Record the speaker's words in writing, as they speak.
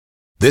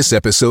This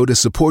episode is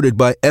supported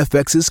by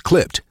FX's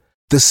Clipped,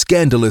 the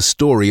scandalous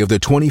story of the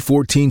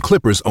 2014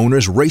 Clippers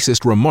owner's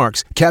racist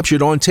remarks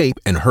captured on tape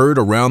and heard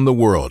around the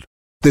world.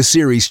 The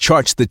series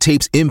charts the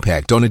tape's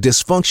impact on a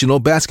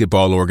dysfunctional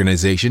basketball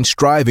organization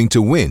striving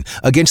to win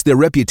against their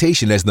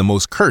reputation as the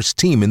most cursed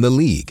team in the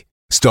league.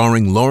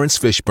 Starring Lawrence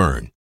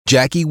Fishburne,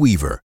 Jackie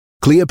Weaver,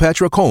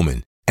 Cleopatra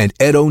Coleman, and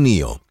Ed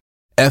O'Neill.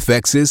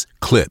 FX's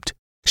Clipped,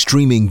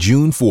 streaming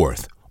June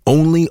 4th,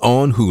 only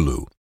on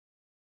Hulu.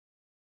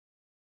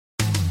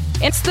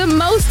 It's the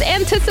most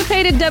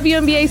anticipated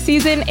WNBA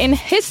season in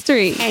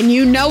history. And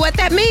you know what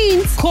that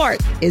means.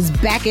 Court is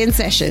back in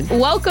session.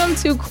 Welcome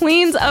to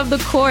Queens of the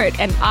Court,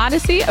 an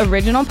Odyssey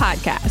original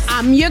podcast.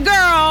 I'm your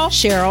girl,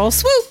 Cheryl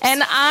Swoop.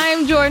 And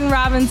I'm Jordan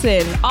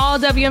Robinson. All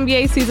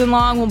WNBA season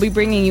long, we'll be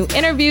bringing you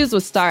interviews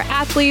with star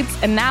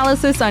athletes,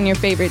 analysis on your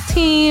favorite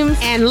teams,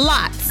 and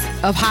lots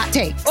of hot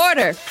takes.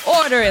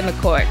 Order in the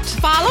court.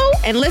 Follow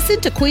and listen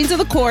to Queens of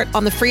the Court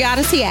on the free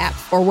Odyssey app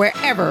or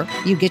wherever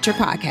you get your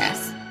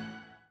podcasts.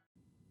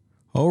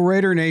 Oh,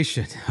 Raider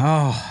Nation.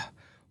 Oh,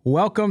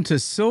 welcome to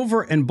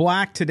Silver and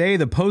Black today,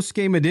 the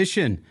post-game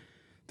edition.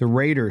 The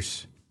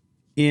Raiders,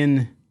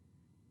 in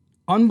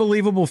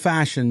unbelievable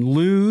fashion,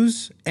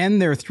 end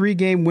their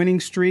three-game winning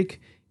streak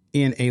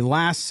in a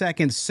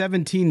last-second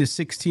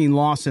 17-16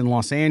 loss in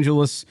Los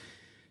Angeles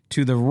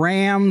to the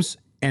Rams,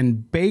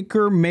 and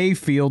Baker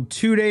Mayfield,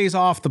 2 days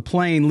off the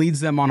plane, leads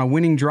them on a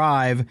winning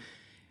drive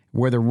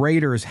where the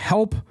Raiders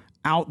help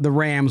out the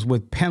Rams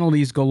with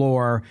penalties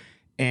galore.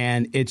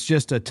 And it's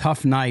just a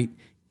tough night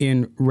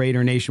in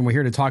Raider Nation. We're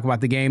here to talk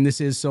about the game.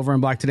 This is Silver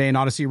and Black Today, an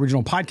Odyssey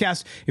original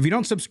podcast. If you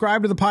don't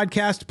subscribe to the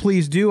podcast,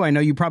 please do. I know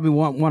you probably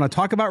won't want to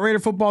talk about Raider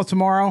football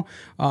tomorrow,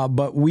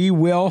 but we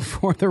will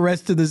for the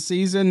rest of the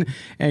season.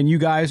 And you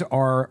guys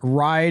are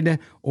ride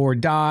or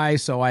die,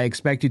 so I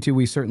expect you to.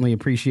 We certainly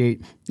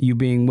appreciate you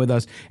being with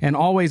us. And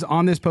always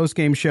on this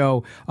post-game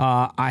show,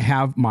 I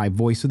have my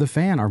voice of the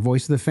fan, our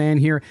voice of the fan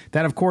here.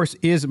 That, of course,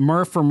 is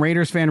Murph from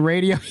Raiders Fan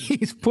Radio.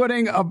 He's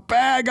putting a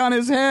bag on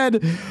his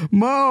head.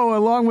 Mo,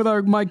 along with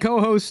my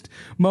co-host,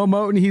 Mo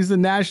Moten. He's the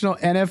national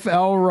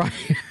NFL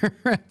writer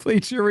at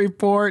Bleacher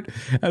Report,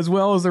 as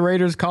well as the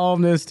Raiders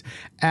columnist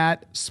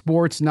at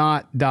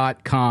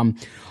sportsnot.com.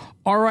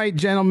 All right,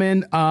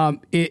 gentlemen,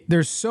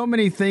 there's so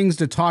many things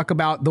to talk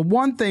about. The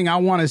one thing I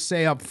want to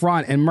say up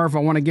front, and Murph, I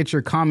want to get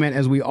your comment,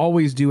 as we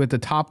always do at the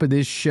top of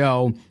this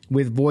show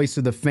with Voice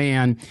of the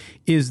Fan,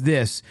 is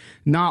this.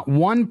 Not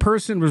one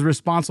person was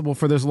responsible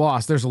for this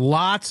loss. There's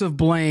lots of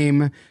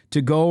blame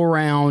to go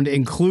around,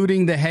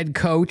 including the head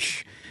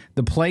coach,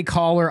 the play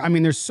caller. I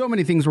mean, there's so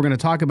many things we're going to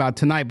talk about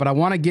tonight, but I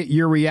want to get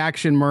your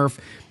reaction, Murph,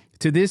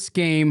 to this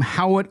game,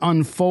 how it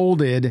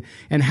unfolded,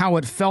 and how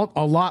it felt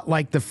a lot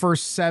like the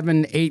first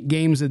 7-8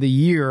 games of the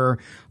year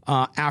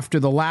after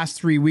the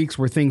last 3 weeks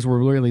where things were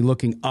really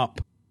looking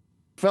up.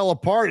 Fell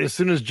apart as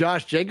soon as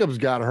Josh Jacobs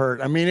got hurt.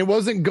 I mean, it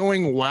wasn't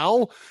going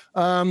well,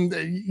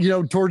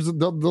 towards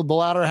the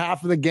latter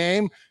half of the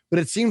game, but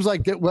it seems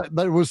like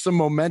there was some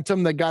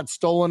momentum that got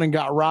stolen and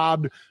got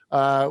robbed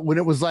when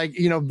it was like,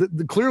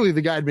 clearly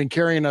the guy had been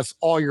carrying us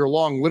all year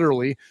long,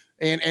 literally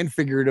and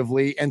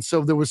figuratively. And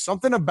so there was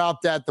something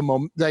about that, the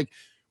moment, like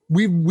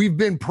we've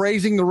been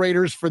praising the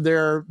Raiders for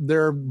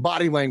their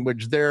body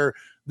language, the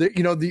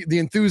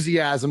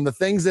enthusiasm, the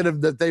things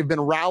that they've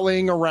been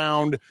rallying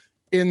around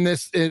during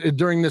this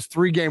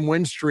 3-game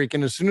win streak.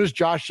 And as soon as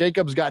Josh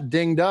Jacobs got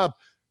dinged up,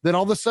 then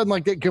all of a sudden,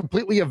 like, it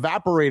completely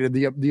evaporated.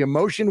 The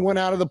emotion went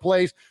out of the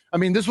place. I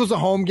mean, this was a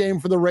home game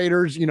for the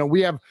Raiders.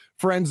 We have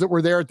friends that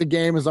were there at the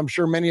game, as I'm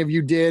sure many of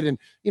you did. And,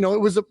 it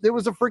was a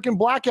freaking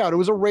blackout. It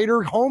was a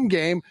Raider home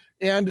game.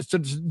 And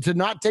to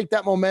not take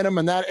that momentum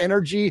and that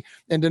energy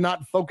and to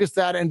not focus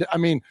that. And I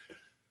mean,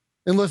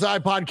 unless I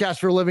podcast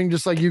for a living,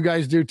 just like you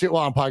guys do too.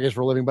 Well, I'm podcast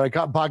for a living, but I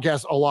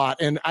podcast a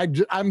lot. And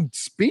I'm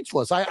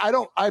speechless.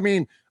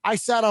 I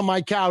sat on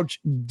my couch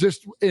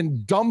just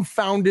in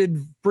dumbfounded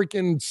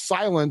freaking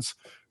silence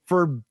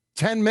for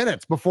 10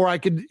 minutes before I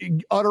could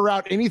utter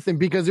out anything,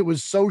 because it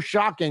was so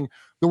shocking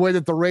the way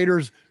that the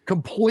Raiders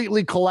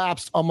completely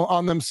collapsed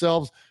on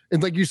themselves.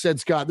 And like you said,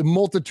 Scott, the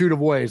multitude of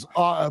ways,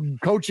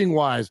 coaching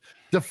wise,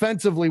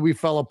 defensively, we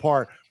fell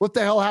apart. What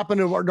the hell happened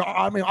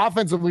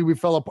offensively, we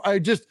fell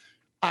apart.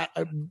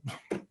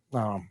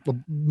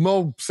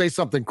 Mo, say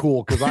something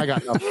cool, because I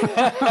got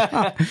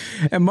nothing.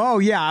 And Mo,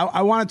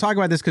 I want to talk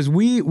about this because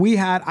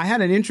I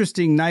had an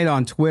interesting night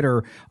on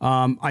Twitter.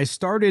 I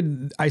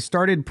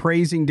started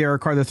praising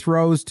Derek Carr. The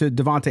throws to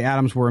Davante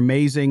Adams were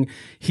amazing.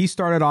 He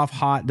started off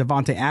hot.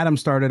 Davante Adams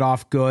started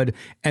off good,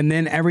 and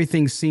then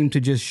everything seemed to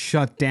just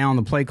shut down.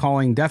 The play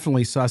calling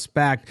definitely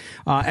suspect.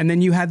 And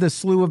then you had the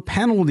slew of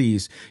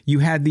penalties. You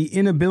had the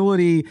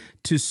inability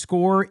to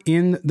score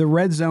in the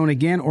red zone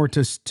again, or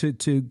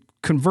to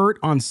convert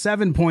on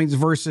 7 points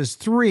versus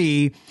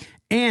 3.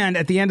 And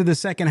at the end of the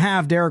second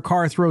half, Derek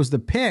Carr throws the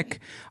pick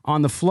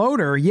on the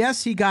floater.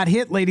 Yes, he got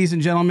hit, ladies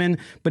and gentlemen,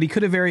 but he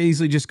could have very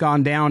easily just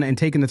gone down and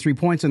taken the 3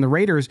 points. And the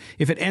Raiders,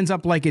 if it ends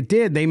up like it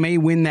did, they may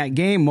win that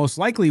game, most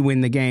likely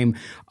win the game.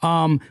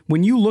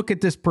 When you look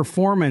at this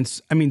performance,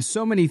 I mean,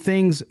 so many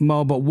things,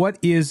 Mo, but what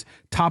is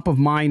top of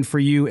mind for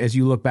you as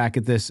you look back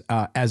at this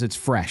as it's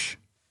fresh?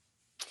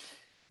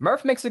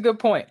 Murph makes a good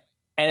point,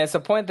 and it's a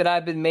point that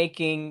I've been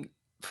making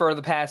for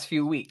the past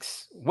few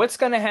weeks. What's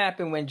going to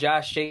happen when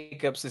Josh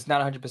Jacobs is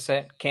not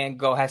 100%, can't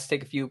go, has to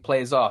take a few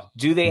plays off?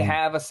 Do they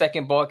have a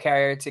second ball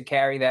carrier to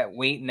carry that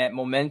weight and that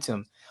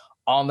momentum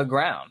on the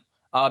ground?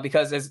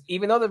 Because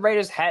even though the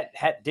Raiders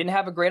didn't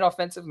have a great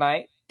offensive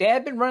night, they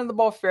had been running the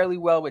ball fairly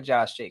well with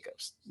Josh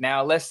Jacobs.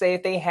 Now, let's say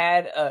if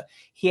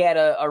he had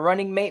a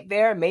running mate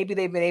there, maybe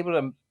they've been able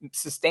to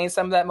sustain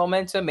some of that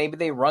momentum. Maybe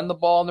they run the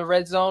ball in the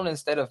red zone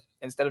instead of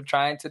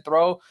trying to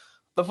throw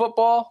the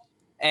football.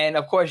 And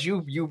of course,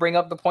 you bring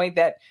up the point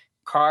that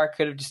Carr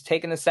could have just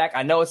taken the sack.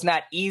 I know it's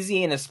not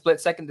easy in a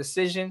split-second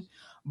decision,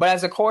 but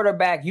as a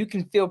quarterback, you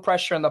can feel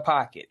pressure in the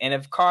pocket. And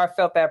if Carr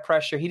felt that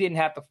pressure, he didn't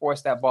have to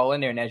force that ball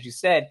in there. And as you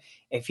said,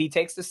 if he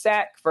takes the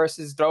sack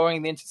versus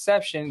throwing the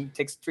interception,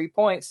 takes 3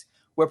 points,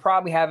 we're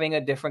probably having a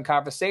different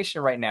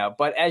conversation right now.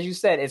 But as you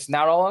said, it's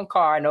not all on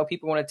Carr. I know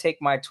people want to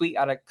take my tweet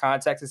out of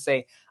context and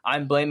say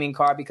I'm blaming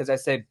Carr because I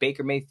said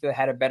Baker Mayfield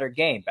had a better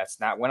game.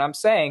 That's not what I'm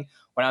saying.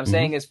 What I'm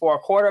saying is for a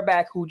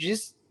quarterback who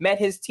just met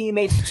his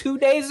teammates 2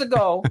 days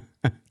ago.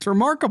 It's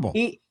remarkable.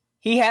 He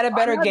had a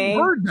better game.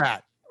 I heard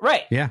that.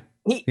 Right. Yeah.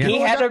 He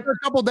had a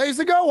couple of days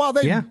ago. Wow,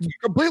 they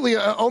completely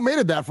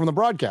omitted that from the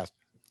broadcast.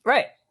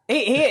 Right.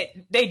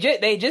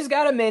 They just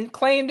got him in,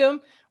 claimed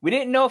him. We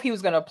didn't know if he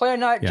was going to play or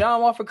not. Yeah. John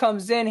Wolford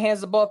comes in,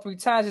 hands the ball 3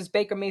 times. It's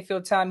Baker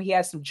Mayfield time. He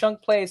has some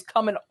chunk plays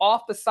coming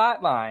off the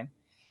sideline,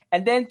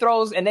 and then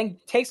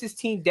takes his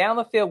team down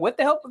the field with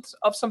the help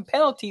of some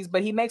penalties.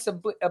 But he makes a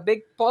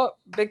big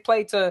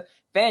play to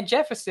Van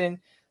Jefferson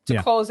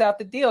to close out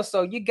the deal.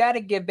 So you got to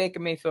give Baker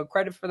Mayfield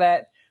credit for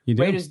that.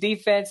 Raiders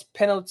defense,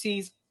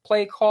 penalties,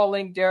 play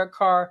calling, Derek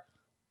Carr,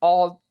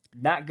 all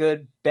not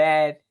good,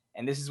 bad.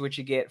 And this is what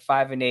you get,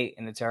 5-8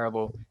 in the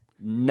terrible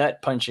nut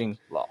punching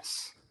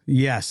loss.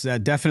 Yes,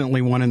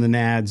 definitely one in the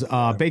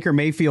nads. Baker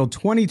Mayfield,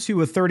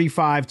 22 of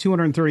 35,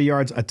 230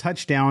 yards, a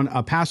touchdown,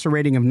 a passer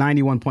rating of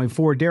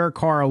 91.4. Derek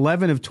Carr,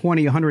 11 of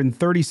 20,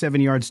 137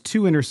 yards,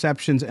 2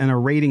 interceptions, and a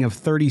rating of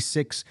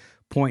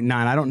 36.9.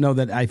 I don't know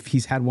that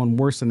he's had one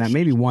worse than that,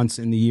 maybe once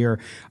in the year.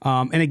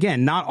 And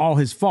again, not all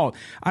his fault.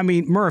 I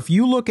mean, Murph,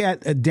 you look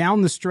at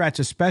down the stretch,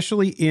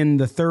 especially in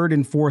the third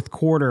and fourth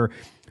quarter,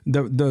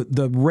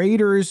 the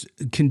Raiders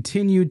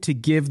continued to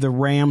give the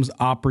Rams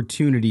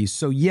opportunities.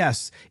 So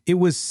yes, it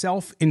was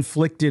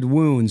self-inflicted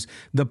wounds.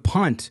 The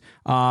punt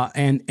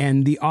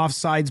and the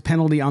offsides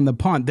penalty on the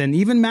punt. Then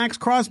even Max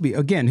Crosby,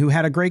 again, who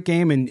had a great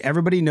game, and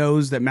everybody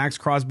knows that Max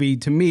Crosby,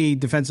 to me,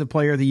 Defensive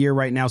Player of the Year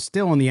right now,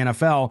 still in the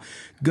NFL,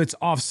 gets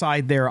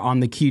offside there on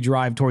the key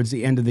drive towards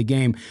the end of the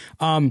game.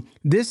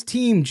 This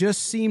team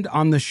just seemed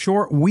on the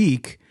short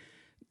week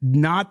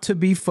not to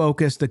be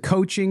focused, the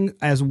coaching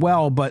as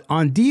well. But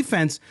on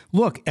defense,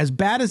 look, as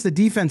bad as the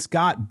defense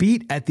got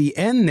beat at the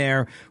end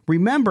there,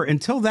 remember,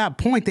 until that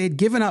point, they had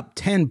given up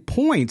 10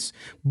 points.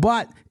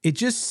 But it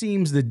just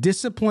seems the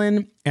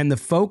discipline and the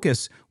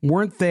focus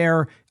weren't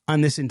there on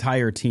this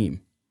entire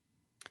team.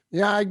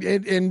 Yeah,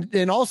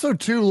 and also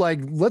too, like,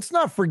 let's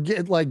not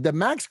forget, like, the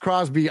Max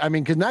Crosby. I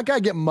mean, can that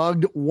guy get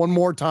mugged one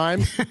more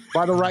time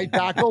by the right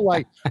tackle?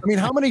 Like, I mean,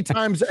 how many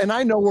times? And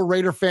I know we're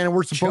Raider fan and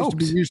we're supposed to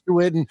be used to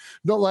it. And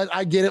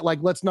I get it. Like,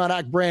 let's not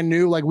act brand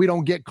new. Like, we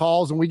don't get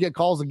calls and we get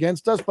calls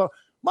against us. But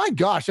my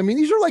gosh, I mean,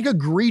 these are like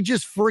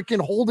egregious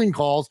freaking holding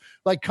calls,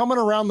 like coming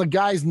around the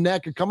guy's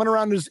neck or coming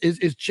around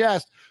his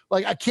chest.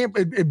 Like, I can't.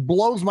 It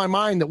blows my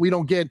mind that we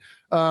don't get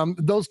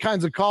those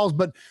kinds of calls.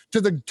 But to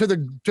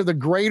the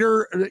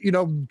greater,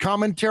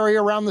 commentary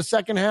around the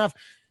second half,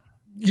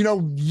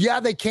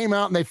 they came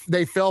out and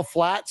they fell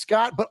flat,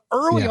 Scott. But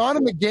early on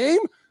in the game,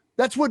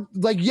 that's what.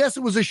 Like, yes,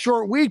 it was a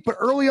short week, but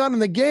early on in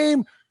the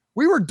game,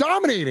 we were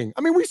dominating.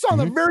 I mean, we saw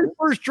the very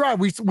first drive.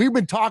 We've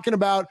been talking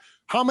about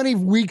how many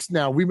weeks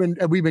now we've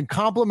been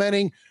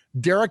complimenting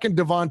Derek and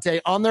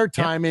Devontae on their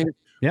timing.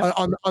 Yep.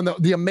 On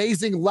the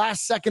amazing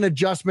last second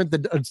adjustment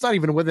that it's not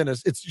even within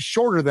us, it's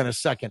shorter than a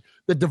second.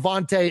 That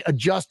Devontae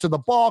adjusts to the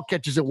ball,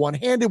 catches it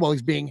one-handed while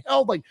he's being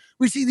held. Like,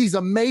 we see these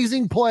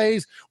amazing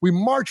plays. We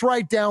march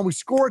right down. We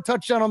score a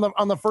touchdown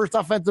on the first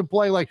offensive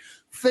play. Like,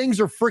 things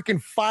are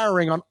freaking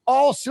firing on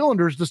all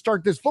cylinders to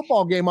start this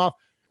football game off.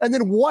 And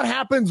then what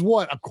happens?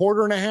 A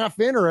quarter and a half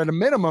in, or at a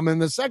minimum in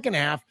the second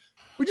half,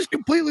 we just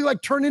completely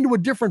turned into a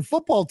different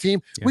football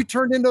team. Yeah. We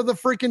turned into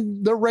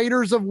the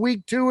Raiders of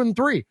week 2 and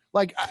 3.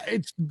 Like,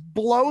 it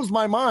blows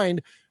my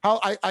mind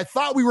how I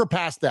thought we were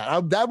past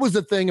that. That was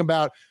the thing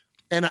about,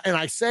 and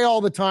I say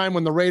all the time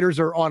when the Raiders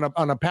are on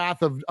a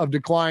path of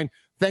decline,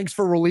 thanks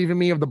for relieving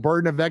me of the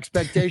burden of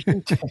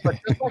expectation. But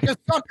just like a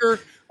sucker,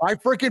 I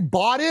freaking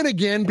bought in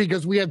again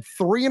because we had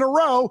 3 in a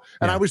row.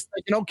 And I was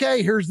thinking,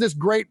 okay, here's this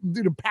great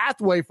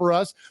pathway for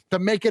us to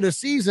make it a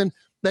season.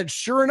 that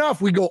sure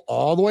enough, we go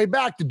all the way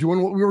back to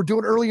doing what we were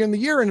doing earlier in the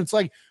year. And it's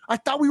like, I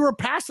thought we were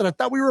past it. I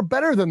thought we were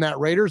better than that,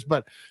 Raiders.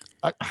 But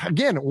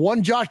again,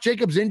 one Josh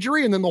Jacobs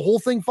injury and then the whole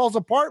thing falls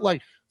apart.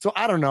 Like, so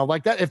I don't know,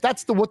 like that. If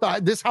that's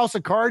this house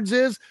of cards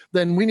is,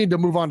 then we need to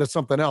move on to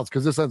something else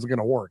because this isn't going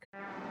to work.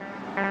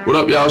 What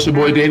up, y'all? It's your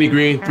boy Danny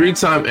Green,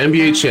 3-time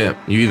NBA champ.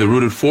 You either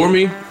rooted for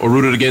me or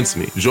rooted against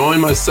me. Join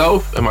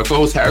myself and my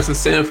co-host Harrison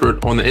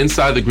Sanford on the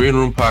Inside the Green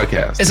Room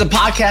podcast. It's a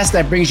podcast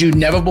that brings you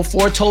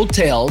never-before-told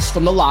tales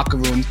from the locker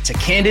room to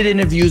candid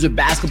interviews with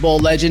basketball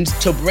legends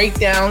to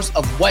breakdowns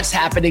of what's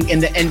happening in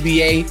the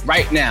NBA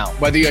right now.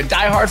 Whether you're a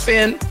diehard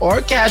fan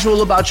or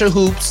casual about your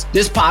hoops,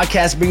 this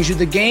podcast brings you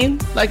the game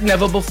like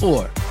never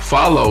before.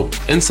 Follow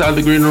Inside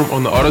the Green Room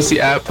on the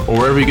Odyssey app or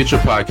wherever you get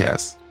your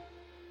podcasts.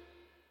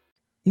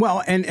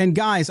 Well, and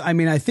guys, I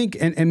mean, I think,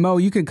 and Mo,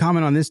 you can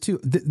comment on this too.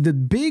 The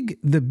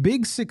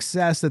big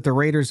success that the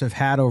Raiders have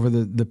had over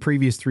the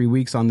previous 3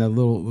 weeks on the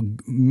little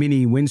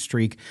mini win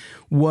streak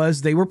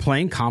was they were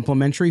playing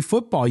complementary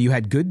football. You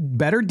had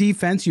better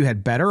defense. You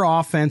had better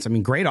offense. I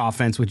mean, great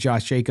offense with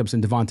Josh Jacobs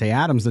and Davante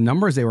Adams, the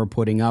numbers they were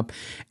putting up.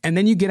 And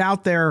then you get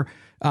out there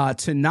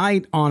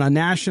tonight on a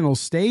national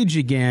stage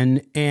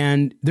again,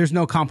 and there's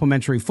no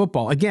complimentary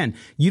football. Again,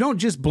 you don't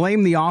just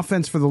blame the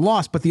offense for the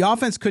loss, but the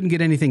offense couldn't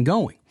get anything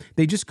going.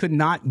 They just could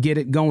not get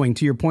it going,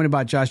 to your point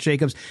about Josh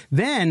Jacobs.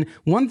 Then,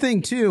 one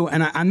thing too,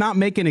 and I'm not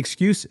making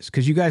excuses,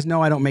 because you guys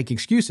know I don't make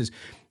excuses,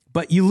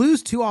 but you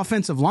lose 2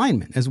 offensive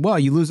linemen as well.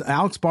 You lose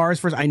Alex Bars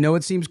first. I know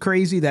it seems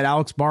crazy that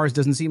Alex Bars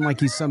doesn't seem like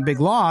he's some big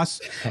loss,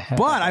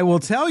 but I will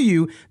tell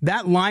you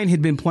that line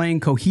had been playing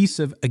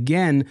cohesive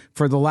again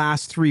for the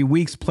last 3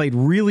 weeks, played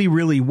really,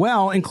 really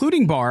well,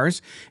 including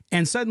Bars,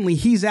 and suddenly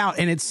he's out.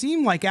 And it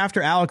seemed like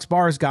after Alex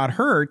Bars got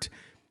hurt,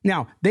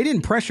 now they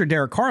didn't pressure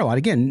Derek Carr a lot.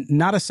 Again,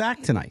 not a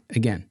sack tonight.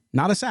 Again,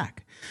 not a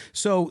sack.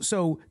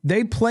 So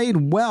they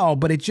played well,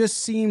 but it just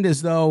seemed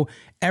as though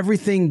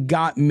everything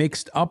got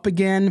mixed up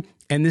again,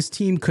 and this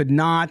team could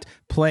not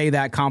play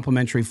that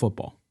complementary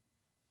football.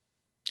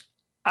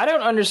 I don't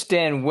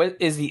understand what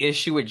is the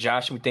issue with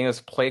Josh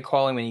McDaniels play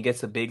calling when he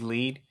gets a big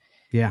lead.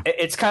 Yeah,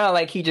 it's kind of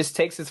like he just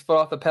takes his foot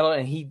off the pedal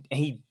and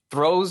he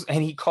throws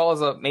and he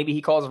calls a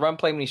run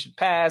play when he should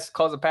pass,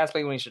 calls a pass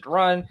play when he should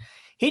run.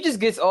 He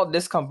just gets all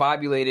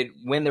discombobulated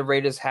when the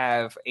Raiders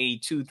have a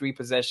 2-3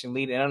 possession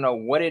lead. And I don't know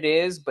what it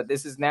is, but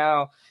this is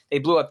now, they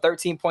blew a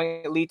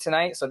 13-point lead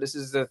tonight. So this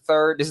is the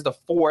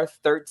fourth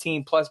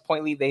 13-plus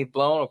point lead they've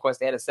blown. Of course,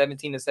 they had a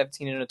 17, a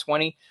 17, and a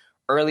 20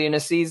 early in the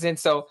season.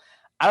 So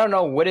I don't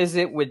know what is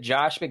it with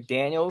Josh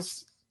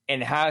McDaniels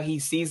and how he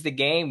sees the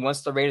game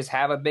once the Raiders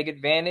have a big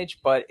advantage,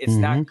 but it's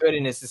not good.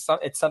 And it's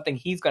something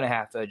he's going to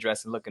have to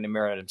address and look in the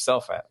mirror at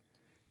himself at.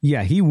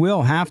 Yeah, he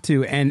will have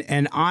to.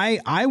 And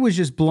I was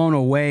just blown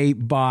away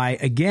by,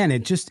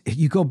 again,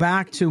 you go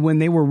back to when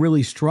they were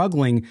really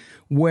struggling,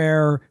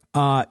 where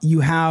you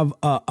have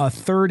a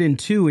 3rd and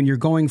 2 and you're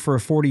going for a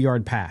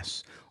 40-yard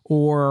pass,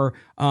 or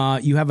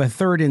you have a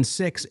 3rd and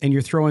 6 and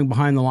you're throwing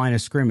behind the line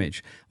of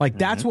scrimmage. Like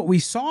that's what we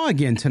saw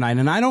again tonight.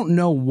 And I don't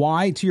know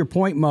why, to your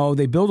point, Mo,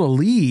 they built a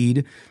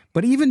lead,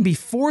 but even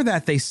before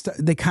that,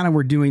 they kind of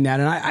were doing that.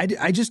 And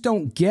I just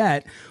don't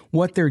get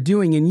what they're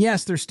doing. And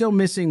yes, they're still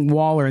missing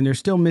Waller and they're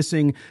still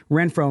missing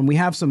Renfro. And we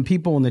have some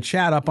people in the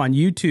chat up on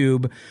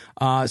YouTube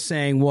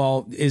saying,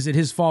 well, is it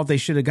his fault they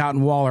should have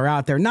gotten Waller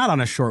out there? Not on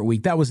a short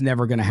week. That was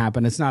never going to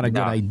happen. It's not a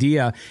good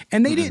idea.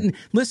 And they didn't.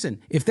 Listen,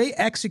 if they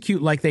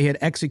execute like they had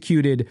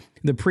executed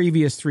the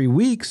previous 3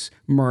 weeks,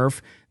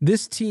 Murph,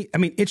 this team, I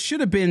mean, it should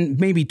have been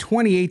maybe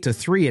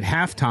 28-3 at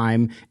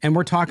halftime, and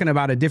we're talking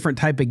about a different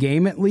type of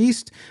game at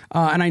least.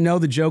 And I know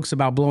the jokes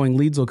about blowing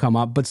leads will come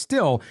up, but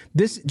still,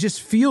 this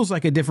just feels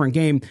like a different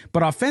game.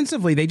 But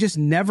offensively, they just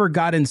never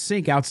got in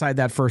sync outside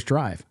that first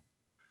drive,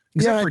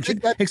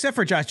 except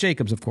for Josh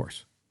Jacobs, of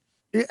course.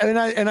 And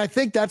I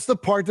think that's the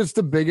part that's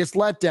the biggest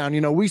letdown.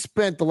 You know, we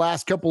spent the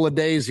last couple of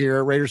days here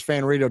at Raiders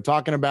Fan Radio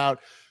talking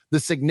about the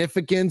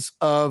significance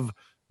of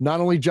not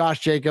only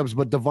Josh Jacobs,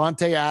 but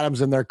Davante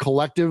Adams and their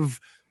collective,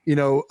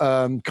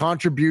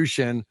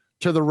 contribution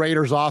to the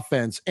Raiders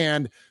offense.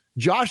 And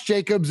Josh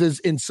Jacobs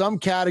is in some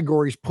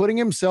categories putting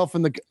himself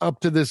up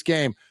to this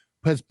game,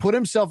 has put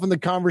himself in the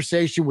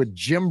conversation with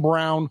Jim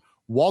Brown,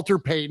 Walter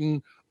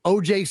Payton,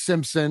 O.J.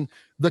 Simpson,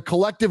 the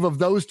collective of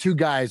those two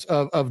guys,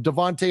 of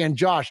Davante and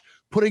Josh,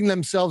 putting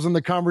themselves in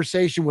the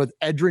conversation with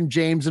Edgerrin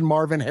James and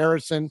Marvin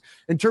Harrison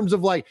in terms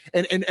of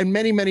and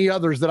many, many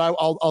others that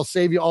I'll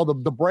save you all the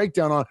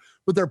breakdown on,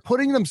 but they're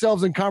putting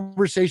themselves in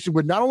conversation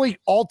with not only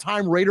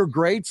all-time Raider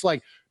greats,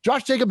 like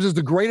Josh Jacobs is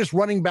the greatest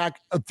running back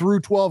through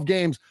 12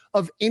 games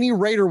of any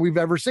Raider we've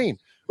ever seen.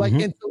 Like,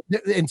 and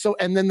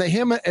then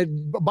him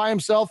by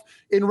himself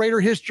in Raider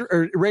history,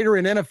 or Raider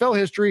in NFL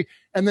history,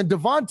 and then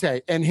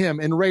Davante and him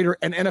in Raider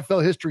and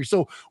NFL history.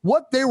 So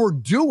what they were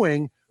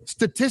doing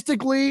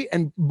statistically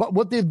but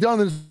what they've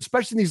done,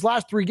 especially in these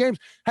last 3 games,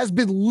 has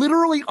been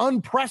literally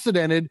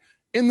unprecedented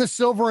in the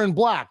silver and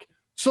black.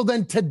 So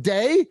then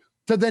today,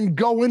 to then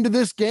go into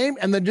this game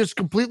and then just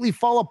completely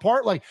fall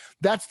apart. Like,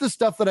 that's the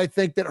stuff that I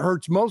think that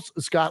hurts most,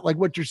 Scott. Like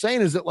what you're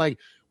saying is that like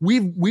we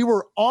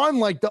were on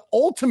like the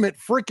ultimate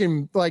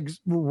freaking like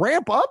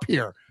ramp up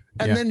here,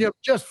 and then you're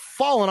just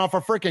falling off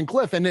a freaking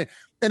cliff. And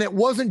it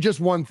wasn't just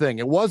one thing.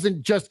 It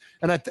wasn't just,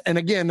 and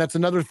again, that's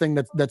another thing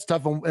that's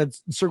tough. And it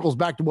circles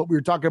back to what we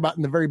were talking about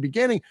in the very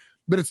beginning.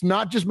 But it's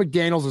not just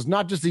McDaniels. It's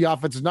not just the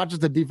offense. It's not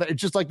just the defense.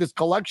 It's just like this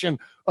collection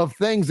of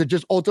things that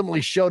just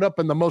ultimately showed up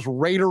in the most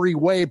Raidery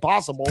way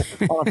possible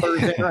on a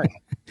Thursday night.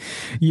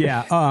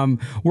 Yeah.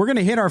 We're going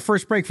to hit our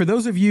first break. For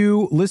those of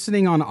you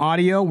listening on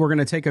audio, we're going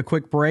to take a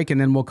quick break and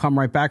then we'll come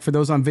right back. For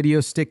those on video,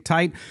 stick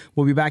tight.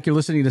 We'll be back. You're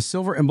listening to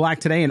Silver and Black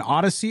today, an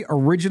Odyssey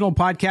original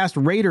podcast.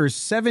 Raiders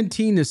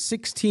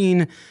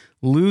 17-16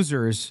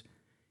 losers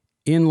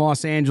in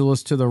Los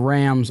Angeles to the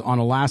Rams on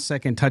a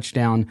last-second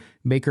touchdown.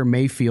 Baker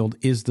Mayfield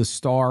is the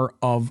star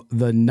of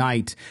the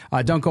night.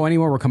 Don't go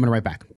anywhere. We're coming right back.